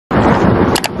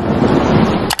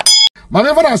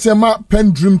Manever I say ma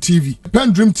PENDREAM TV.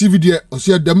 PENDREAM TV there, o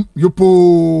see them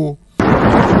yopo.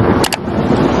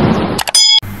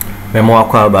 Memo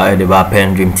about the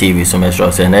PENDREAM TV so much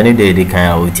and any day they can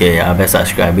out here. I best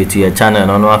subscribe to your channel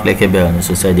and no click a bell and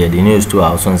so said the news to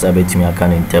our sons a bit me I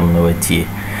can in terminal tea.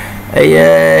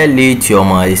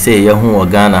 Lithium, I say, Yahoo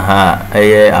Ghana ha,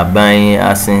 a buying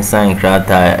S3nse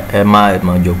crata, Emma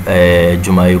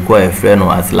Jumayuko, a friend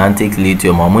of Atlantic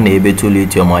Lithium, or money able to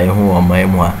Lithium, or Yahoo or my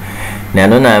moi.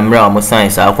 Nanona Mra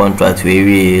science our contract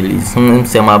we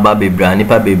Sema Baby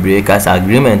Branipa Breakers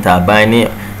agreement are buying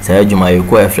Sir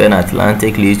Jumayuko, a friend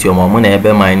Atlantic Lithium, or money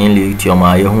able mining Lithium,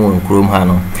 or Yahoo and Chrome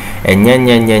Hano. And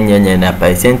yen a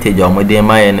percentage of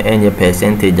modema and any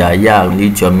percentage a young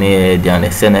lithium near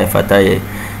D0esn't fataye.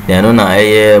 Nanona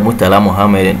Murtala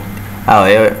Mohammed,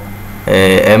 our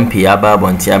MP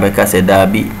Ababon Tiabeka said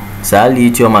Dabi. Sa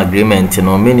lithium agreement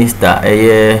no minister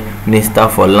minister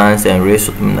for lands and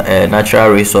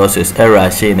natural resources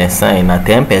S3nse sign na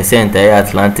 10%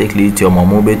 Atlantic lithium or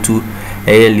move to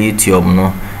lithium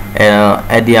no.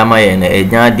 Edi amaye na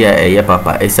enya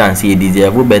papa S3nse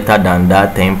deserve better than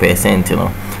that 10%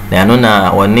 no. Na no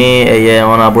na one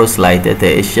honorable slide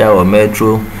Tetteh Asia or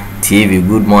Metro TV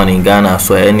Good Morning Ghana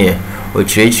so ene o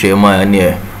chire ma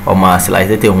ene o ma slide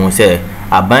Tetteh hu say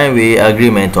Abandonway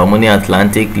agreement or money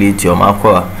Atlantic Lithium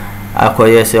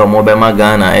akoye se omobema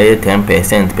Ghana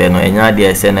 10% pe no enya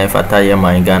D0esn't fataye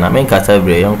man Ghana men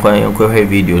katabre yonkwa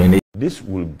video. This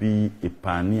will be a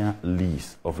pioneer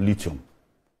lease of lithium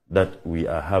that we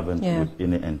are having with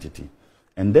any entity,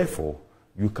 and therefore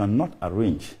you cannot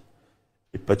arrange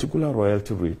a particular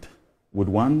royalty rate with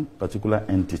one particular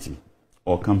entity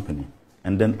or company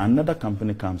and then another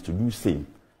company comes to do same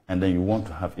and then you want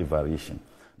to have a variation.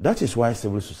 That is why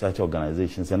civil society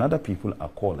organizations and other people are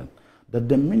calling that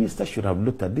the minister should have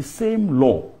looked at the same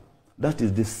law, that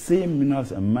is the same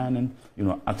Minerals and Mining,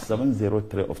 Act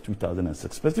 703 of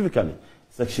 2006, specifically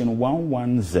Section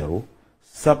 110,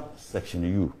 subsection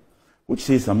U, which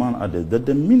says, among others, that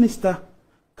the minister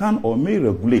can or may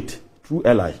regulate through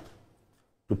LI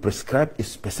to prescribe a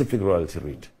specific royalty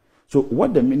rate. So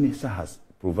what the minister has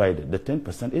provided, the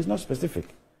 10%, is not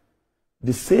specific.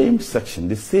 The same section,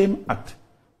 the same act,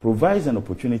 provides an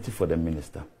opportunity for the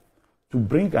minister to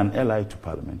bring an LI to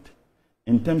Parliament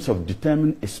in terms of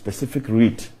determining a specific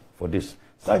rate for this,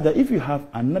 such that if you have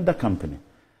another company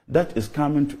that is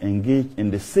coming to engage in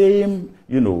the same,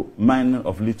 mining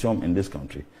of lithium in this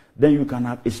country, then you can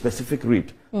have a specific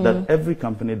rate that every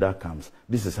company that comes,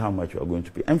 this is how much you are going to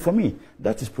pay. And for me,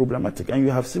 that is problematic. And you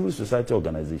have civil society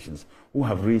organizations who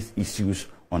have raised issues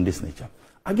on this nature.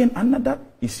 Again, another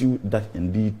issue that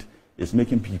indeed is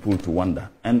making people to wonder.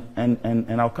 And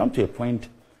I'll come to a point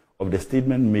of the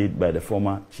statement made by the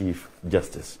former Chief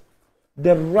Justice.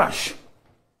 The rush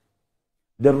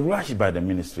by the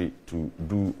ministry to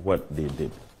do what they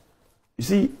did. You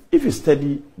see, if you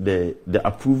study the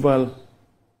approval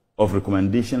of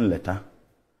recommendation letter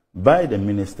by the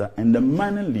minister and the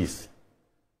mining lease,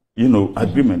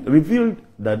 agreement revealed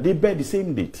that they bear the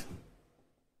same date.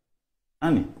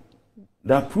 Annie,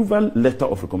 the approval letter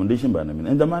of recommendation by the minister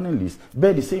and the mining lease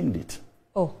bear the same date.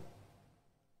 Oh.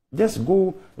 Just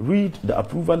go read the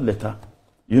approval letter,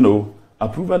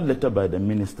 approval letter by the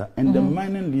minister and the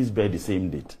mining lease bear the same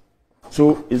date.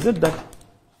 So is it that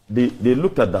they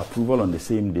looked at the approval on the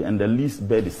same day and the lease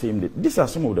bear the same date? These are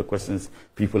some of the questions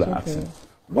people are asking.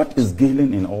 What is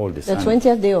gailing in all this? The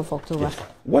 20th day of October. Yes.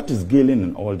 What is gailing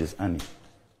in all this, Annie,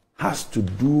 has to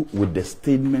do with the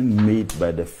statement made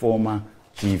by the former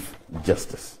Chief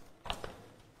Justice.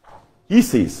 He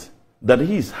says that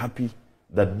he is happy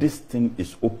that this thing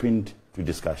is opened to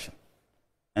discussion.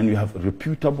 And you have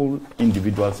reputable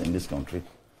individuals in this country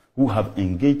who have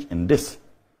engaged in this.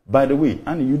 By the way,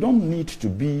 and you don't need to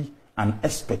be an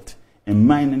expert in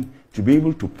mining to be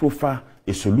able to proffer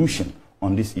a solution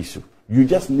on this issue. You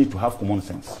just need to have common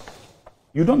sense.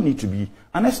 You don't need to be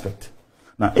an expert.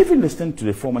 Now, if you listen to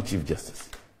the former Chief Justice,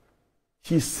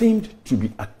 she seemed to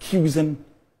be accusing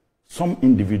some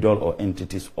individual or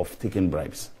entities of taking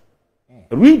bribes.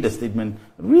 Read the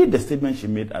statement she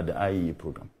made at the IEA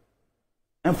program.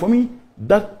 And for me,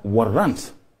 that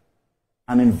warrants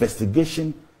an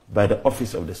investigation by the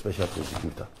Office of the Special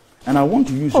Prosecutor. And I want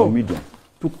to use your medium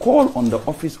to call on the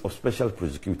Office of Special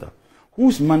Prosecutor,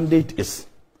 whose mandate is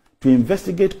to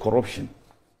investigate corruption,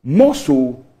 more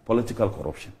so political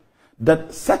corruption,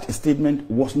 that such a statement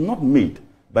was not made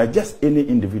by just any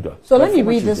individual. So let me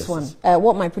read this one,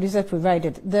 what my producer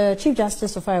provided. The Chief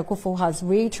Justice of Akufo has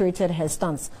reiterated her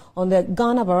stance on the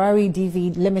Ghana Barari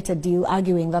DV Limited deal,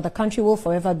 arguing that the country will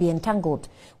forever be entangled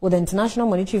with the International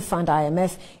Monetary Fund,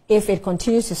 IMF, if it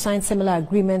continues to sign similar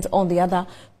agreements on the other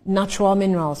natural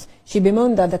minerals. She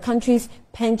bemoaned that the country's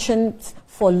pensions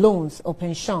for loans, or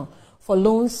pension for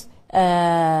loans,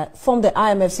 from the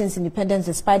IMF since independence,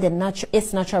 despite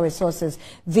its natural resources.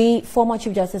 The former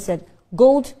Chief Justice said,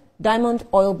 gold, diamond,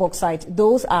 oil, bauxite,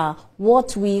 those are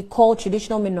what we call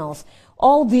traditional minerals.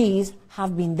 All these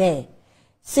have been there.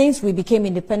 Since we became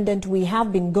independent, we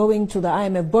have been going to the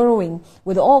IMF, borrowing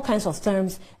with all kinds of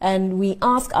terms, and we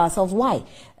ask ourselves why.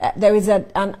 There is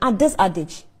this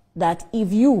adage that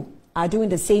if you are doing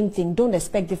the same thing, don't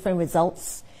expect different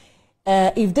results.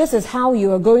 If this is how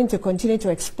you are going to continue to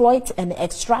exploit and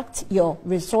extract your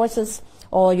resources,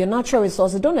 or your natural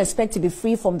resources, don't expect to be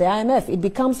free from the IMF. It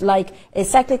becomes like a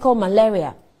cyclical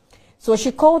malaria. So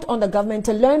she called on the government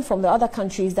to learn from the other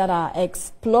countries that are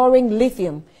exploring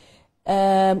lithium.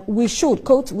 We should,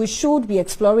 quote, we should be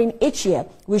exploring each year.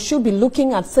 We should be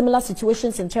looking at similar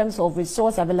situations in terms of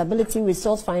resource availability,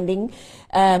 resource finding,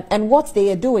 and what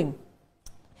they are doing.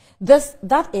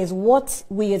 That is what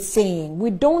we are saying. We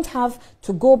don't have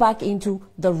to go back into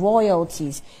the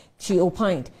royalties, she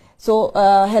opined. So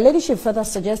her ladyship further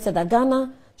suggested that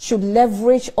Ghana should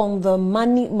leverage on the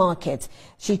money market.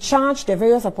 She charged the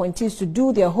various appointees to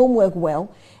do their homework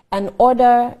well in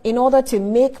order to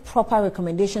make proper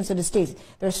recommendations to the states.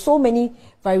 There are so many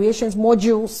variations,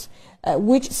 modules,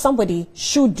 which somebody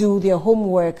should do their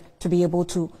homework to be able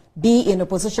to be in a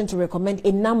position to recommend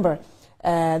a number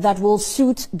that will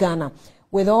suit Ghana,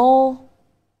 with all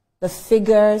the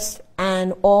figures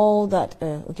and all that,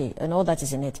 and all that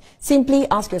is in it. Simply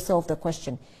ask yourself the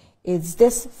question, is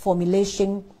this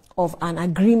formulation of an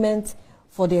agreement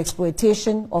for the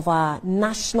exploitation of our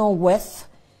national wealth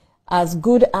as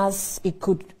good as it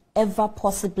could ever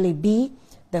possibly be?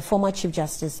 The former Chief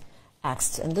Justice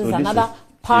asked. And this is another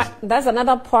part, that's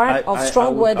another part of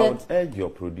strong-worded. I would urge your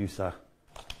producer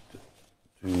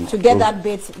to get that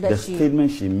bit. The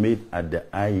statement she made at the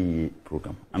IEA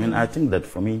program. I mean, I think that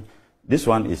for me, this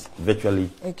one is virtually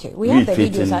we have the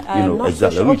videos. I am not so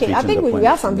sure. Okay, I think we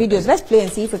have some videos. Let's play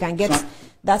and see if we can get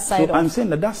that side so I'm saying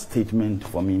that statement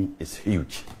for me is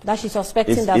huge. That she's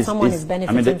suspecting that someone is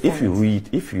benefiting from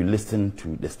it. If you listen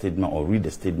to the statement or read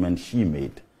the statement she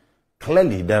made,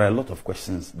 clearly there are a lot of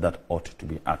questions that ought to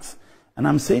be asked. And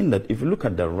I'm saying that if you look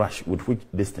at the rush with which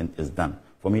this thing is done,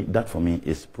 that for me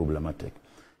is problematic.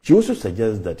 She also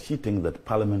suggests that she thinks that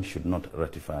Parliament should not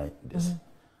ratify this.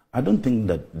 I don't think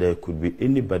that there could be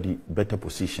anybody better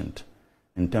positioned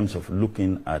in terms of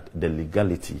looking at the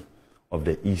legality of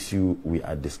the issue we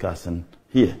are discussing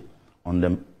here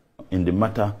in the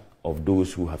matter of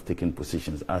those who have taken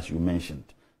positions, as you mentioned,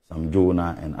 Sam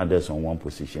Jonah and others on one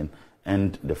position,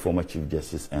 and the former Chief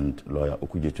Justice and lawyer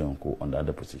Okudzeto on the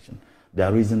other position. There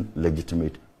are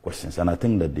legitimate questions, and I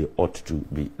think that they ought to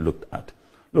be looked at.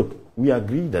 Look, we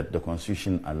agree that the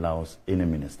Constitution allows any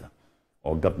minister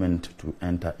or government to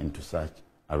enter into such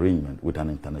arrangement with an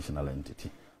international entity,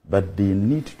 but they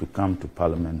need to come to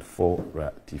Parliament for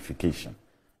ratification.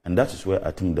 And that is where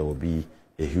I think there will be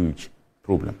a huge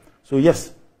problem. So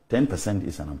yes, 10%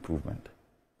 is an improvement.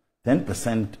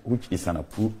 10%, which is an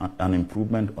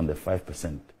improvement on the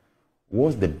 5%,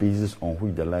 was the basis on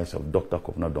which the likes of Dr.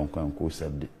 Kovna Donko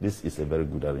said this is a very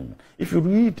good arrangement. If you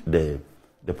read the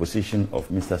position of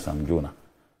Mr. Sam Jonah,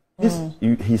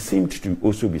 he seemed to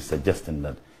also be suggesting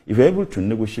that if you're able to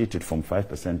negotiate it from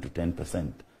 5% to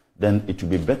 10%, then it will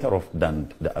be better off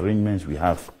than the arrangements we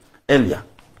have earlier.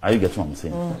 Are you getting what I'm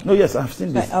saying? No, yes, I've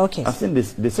seen this. Okay. I've seen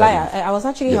this. I was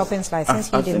actually helping Sly since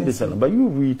he didn't. I've seen this, but you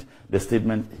read the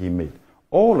statement he made.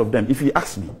 All of them, if you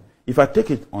ask me, if I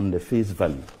take it on the face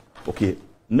value, okay,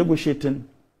 negotiating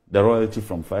the royalty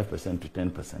from 5% to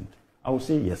 10%, I would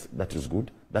say, yes, that is good.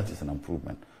 That is an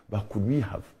improvement. But could we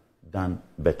have done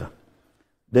better?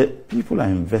 The people are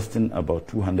investing about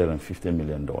 $250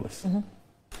 million.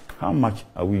 How much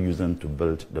are we using to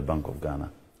build the Bank of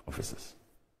Ghana offices?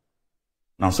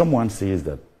 Now, someone says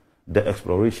that the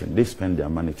exploration, they spend their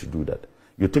money to do that.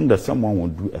 You think that someone will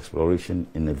do exploration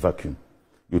in a vacuum?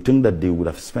 You think that they would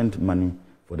have spent money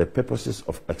for the purposes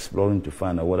of exploring to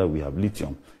find out whether we have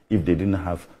lithium if they didn't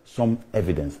have some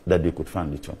evidence that they could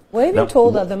find lithium? We're even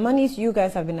told that the monies you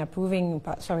guys have been approving,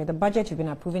 the budget you've been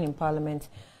approving in Parliament,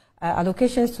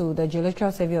 allocations to the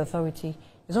Geological Survey Authority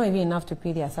is not even enough to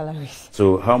pay their salaries.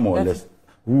 So how more or less,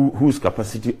 whose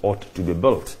capacity ought to be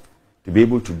built to be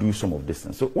able to do some of this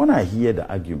thing? So when I hear the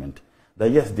argument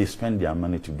that yes, they spend their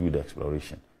money to do the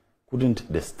exploration,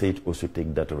 couldn't the state also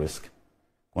take that risk,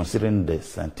 considering the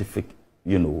scientific,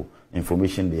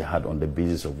 information they had on the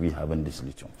basis of we having this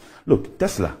lithium? Look,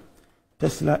 Tesla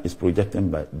is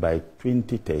projecting by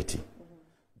 2030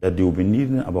 that they will be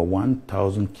needing about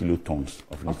 1,000 kilotons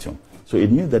of lithium. So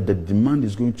it means that the demand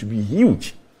is going to be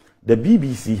huge. The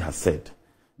BBC has said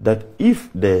that if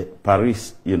the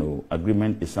Paris,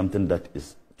 agreement is something that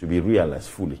is to be realized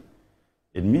fully,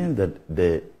 it means that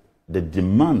the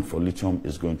demand for lithium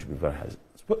is going to be very high.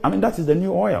 I mean, that is the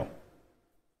new oil.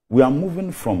 We are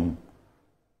moving from,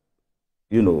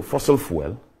 fossil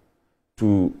fuel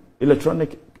to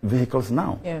electronic vehicles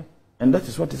now. Yeah. And that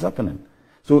is what is happening.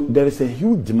 So there is a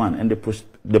huge demand, and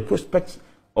the prospects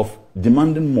of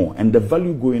demanding more and the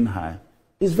value going high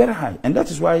is very high. And that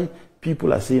is why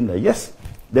people are saying that, yes,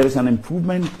 there is an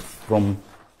improvement from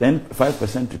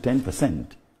 5% to 10%.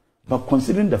 But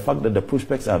considering the fact that the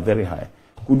prospects are very high,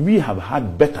 could we have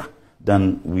had better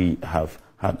than we have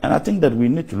had? And I think that we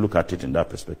need to look at it in that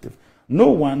perspective. No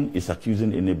one is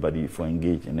accusing anybody for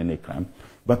engaging in any crime,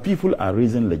 but people are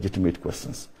raising legitimate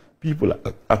questions. People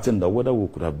are asking that whether we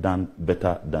could have done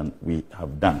better than we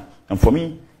have done. And for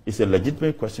me, it's a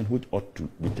legitimate question which ought to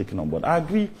be taken on board. I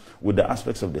agree with the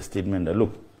aspects of the statement that,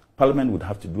 look, Parliament would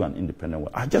have to do an independent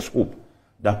work. I just hope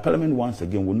that Parliament once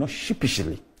again will not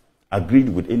sheepishly agree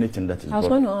with anything that is brought. I was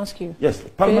going to ask you. Yes,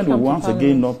 Parliament will once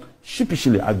again not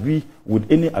sheepishly agree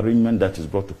with any arrangement that is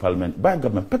brought to Parliament by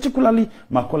government, particularly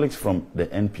my colleagues from the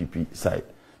NPP side.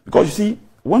 Because you see,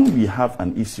 when we have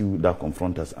an issue that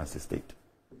confronts us as a state,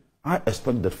 I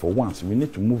expect that for once we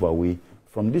need to move away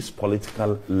from these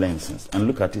political lenses and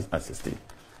look at it as a state.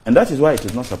 And that is why it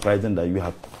is not surprising that you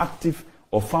have active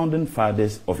or founding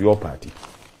fathers of your party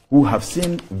who have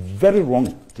seen very wrong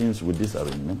things with this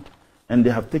arrangement, and they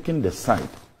have taken the side.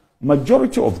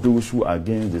 Majority of those who are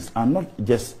against this are not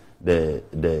just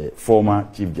the former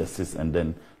Chief Justice and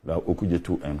then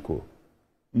Okujetu and co.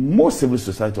 Most civil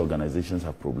society organizations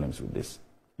have problems with this.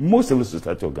 Most civil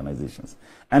society organizations.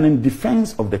 And in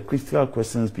defense of the critical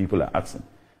questions people are asking,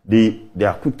 they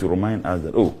are quick to remind us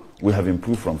that, oh, we have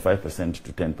improved from 5%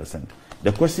 to 10%.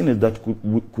 The question is that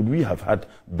could we have had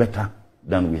better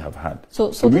than we have had?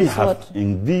 So we have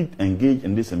indeed engaged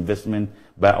in this investment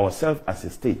by ourselves as a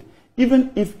state,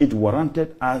 even if it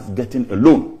warranted us getting a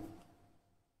loan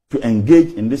to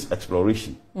engage in this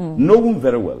exploration, knowing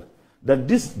very well that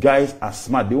these guys are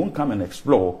smart. They won't come and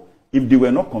explore if they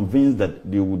were not convinced that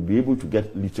they would be able to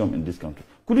get lithium in this country.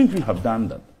 Couldn't we have done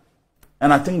that?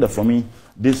 And I think that for me,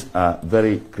 these are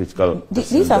very critical.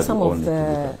 These are some of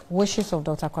the wishes of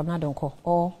Dr. Kwabena Donkor,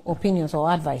 or opinions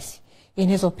or advice. In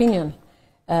his opinion,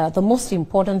 the most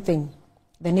important thing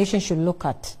the nation should look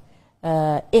at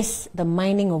is the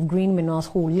mining of green minerals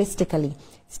holistically,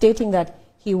 stating that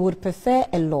he would prefer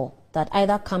a law that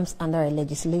either comes under a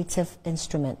legislative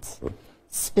instrument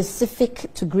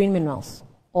specific to green minerals,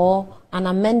 or an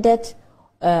amended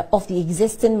of the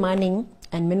existing mining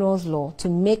and minerals law to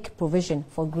make provision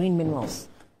for green minerals.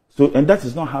 So, and that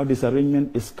is not how this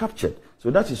arrangement is captured.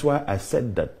 So that is why I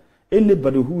said that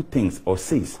anybody who thinks or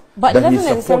says but it doesn't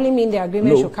necessarily mean the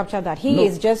agreement should capture that. He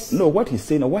is just... No, what he's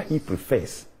saying or what he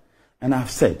prefers. And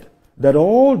I've said that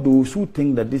all those who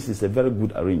think that this is a very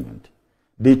good arrangement,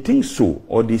 they think so,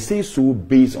 or they say so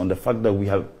based on the fact that we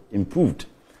have improved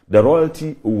the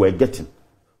royalty we were getting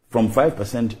from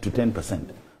 5% to 10%.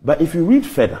 But if you read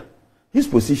further, his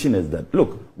position is that,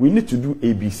 look, we need to do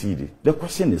ABCD. The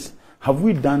question is, have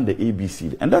we done the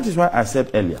ABCD? And that is why I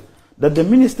said earlier that the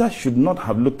minister should not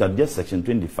have looked at just Section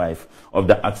 25 of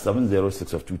the Act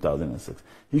 706 of 2006.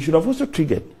 He should have also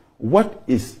triggered what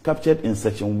is captured in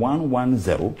Section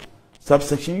 110,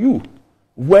 subsection U,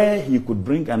 where he could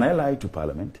bring an LI to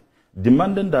Parliament,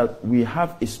 demanding that we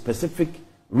have a specific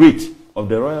rate of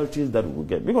the royalties that we will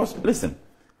get. Because, listen,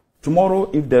 tomorrow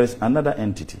if there is another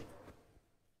entity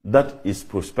that is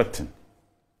prospecting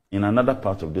in another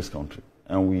part of this country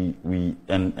and we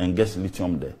gets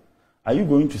lithium there, are you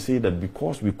going to say that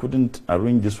because we couldn't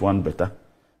arrange this one better,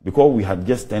 because we had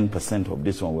just 10% of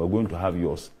this one, we're going to have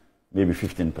yours maybe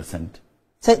 15%?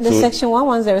 So the Section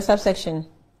 110 subsection?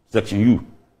 Section U.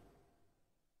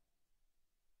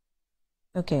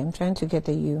 Okay, I'm trying to get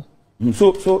the U.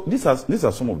 So these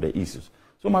are some of the issues.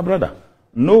 So my brother,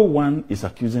 no one is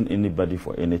accusing anybody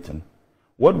for anything.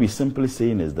 What we're simply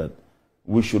saying is that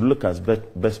we should look at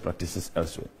best practices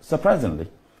elsewhere. Surprisingly,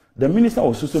 the minister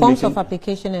was also forms of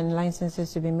application and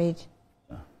licenses to be made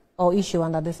or issue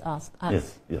under this act.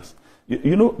 Yes.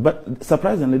 You know, but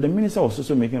surprisingly, the minister was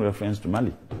also making reference to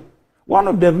Mali. One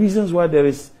of the reasons why there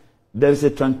is a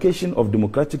truncation of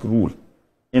democratic rule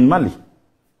in Mali,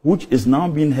 which is now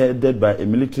being headed by a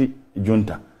military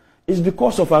junta, is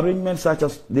because of arrangements such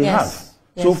as they have. Yes.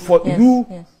 So for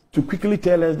you to quickly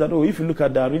tell us that, oh, if you look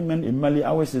at the arrangement in Mali,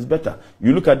 ours is better.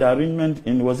 You look at the arrangement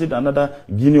in, was it another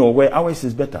Guinea or where, ours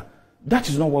is better. That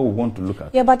is not what we want to look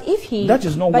at. Yeah, but if he... That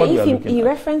is not what we are looking at. He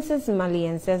references Mali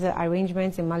and says the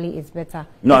arrangement in Mali is better.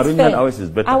 No, arrangement ours is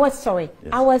better.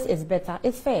 Ours is better.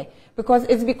 It's fair. Because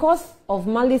it's because of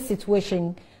Mali's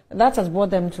situation that has brought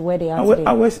them to where they are today.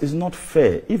 Ours is not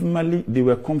fair. If Mali, they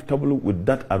were comfortable with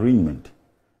that arrangement,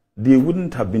 they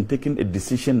wouldn't have been taking a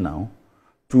decision now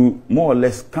to more or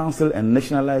less cancel and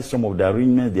nationalize some of the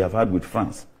arrangements they have had with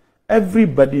France.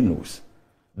 Everybody knows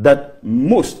that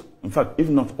most, in fact, if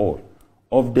not all,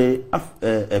 of the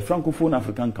Francophone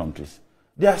African countries,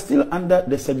 they are still under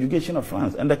the subjugation of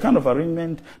France. And the kind of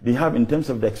arrangement they have in terms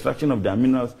of the extraction of their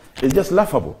minerals is just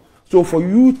laughable. So for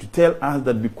you to tell us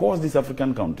that because these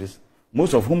African countries,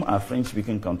 most of whom are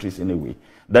French-speaking countries anyway,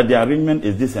 that the arrangement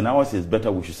is this and ours is better,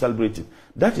 we should celebrate it.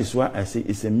 That is why I say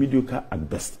it's a mediocre at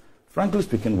best. Frankly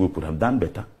speaking, we could have done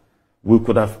better. We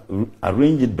could have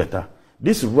arranged it better.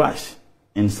 This rush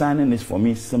in signing this, for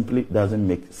me, simply doesn't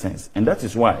make sense. And that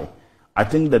is why I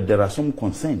think that there are some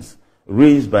concerns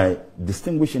raised by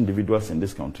distinguished individuals in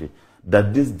this country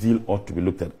that this deal ought to be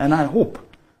looked at. And I hope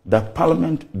that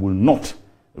Parliament will not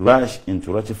rush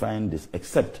into ratifying this,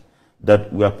 except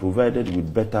that we are provided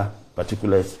with better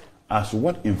particulars as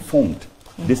what informed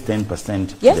this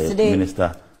 10% the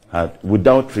minister had,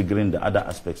 without triggering the other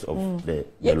aspects of the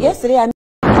law. Yesterday, I